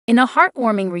In a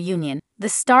heartwarming reunion, the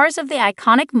stars of the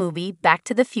iconic movie Back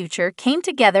to the Future came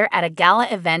together at a gala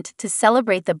event to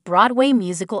celebrate the Broadway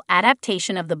musical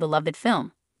adaptation of the beloved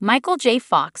film. Michael J.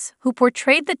 Fox, who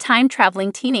portrayed the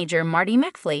time-traveling teenager Marty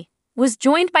McFly, was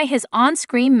joined by his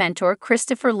on-screen mentor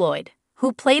Christopher Lloyd,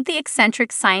 who played the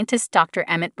eccentric scientist Dr.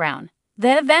 Emmett Brown.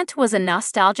 The event was a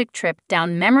nostalgic trip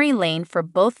down memory lane for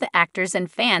both the actors and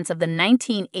fans of the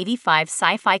 1985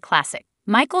 sci-fi classic.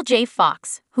 Michael J.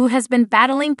 Fox, who has been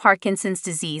battling Parkinson's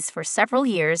disease for several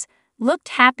years, looked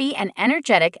happy and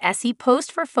energetic as he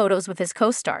posed for photos with his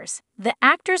co-stars. The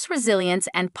actor's resilience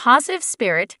and positive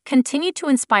spirit continued to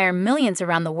inspire millions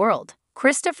around the world.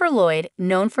 Christopher Lloyd,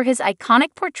 known for his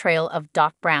iconic portrayal of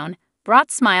Doc Brown, brought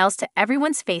smiles to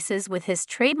everyone's faces with his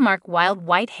trademark wild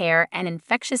white hair and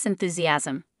infectious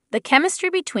enthusiasm. The chemistry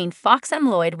between Fox and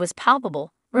Lloyd was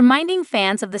palpable, reminding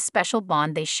fans of the special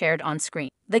bond they shared on screen.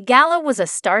 The gala was a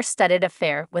star-studded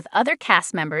affair with other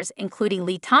cast members including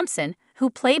Lea Thompson, who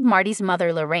played Marty's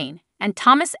mother Lorraine, and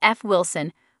Thomas F.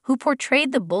 Wilson, who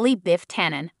portrayed the bully Biff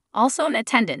Tannen, also in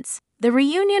attendance. The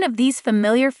reunion of these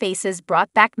familiar faces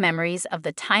brought back memories of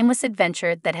the timeless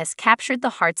adventure that has captured the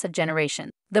hearts of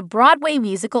generations. The Broadway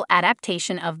musical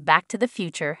adaptation of Back to the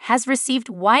Future has received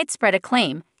widespread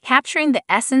acclaim, capturing the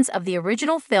essence of the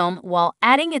original film while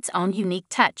adding its own unique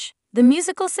touch. The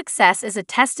musical's success is a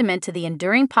testament to the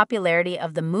enduring popularity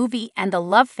of the movie and the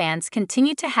love fans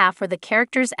continue to have for the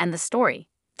characters and the story.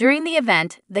 During the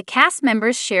event, the cast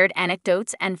members shared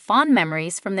anecdotes and fond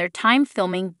memories from their time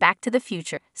filming Back to the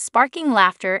Future, sparking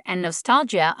laughter and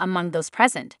nostalgia among those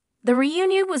present. The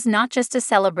reunion was not just a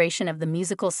celebration of the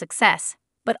musical's success,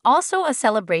 but also a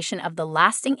celebration of the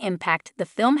lasting impact the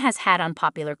film has had on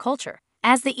popular culture.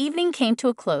 As the evening came to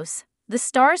a close, the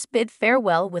stars bid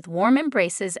farewell with warm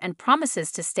embraces and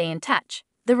promises to stay in touch.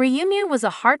 The reunion was a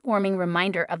heartwarming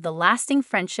reminder of the lasting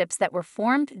friendships that were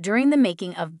formed during the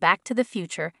making of Back to the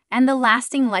Future and the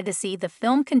lasting legacy the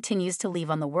film continues to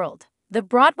leave on the world. The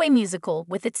Broadway musical,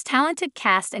 with its talented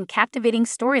cast and captivating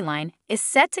storyline, is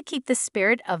set to keep the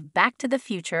spirit of Back to the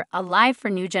Future alive for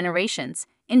new generations,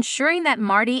 ensuring that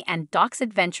Marty and Doc's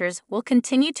adventures will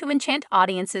continue to enchant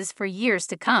audiences for years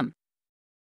to come.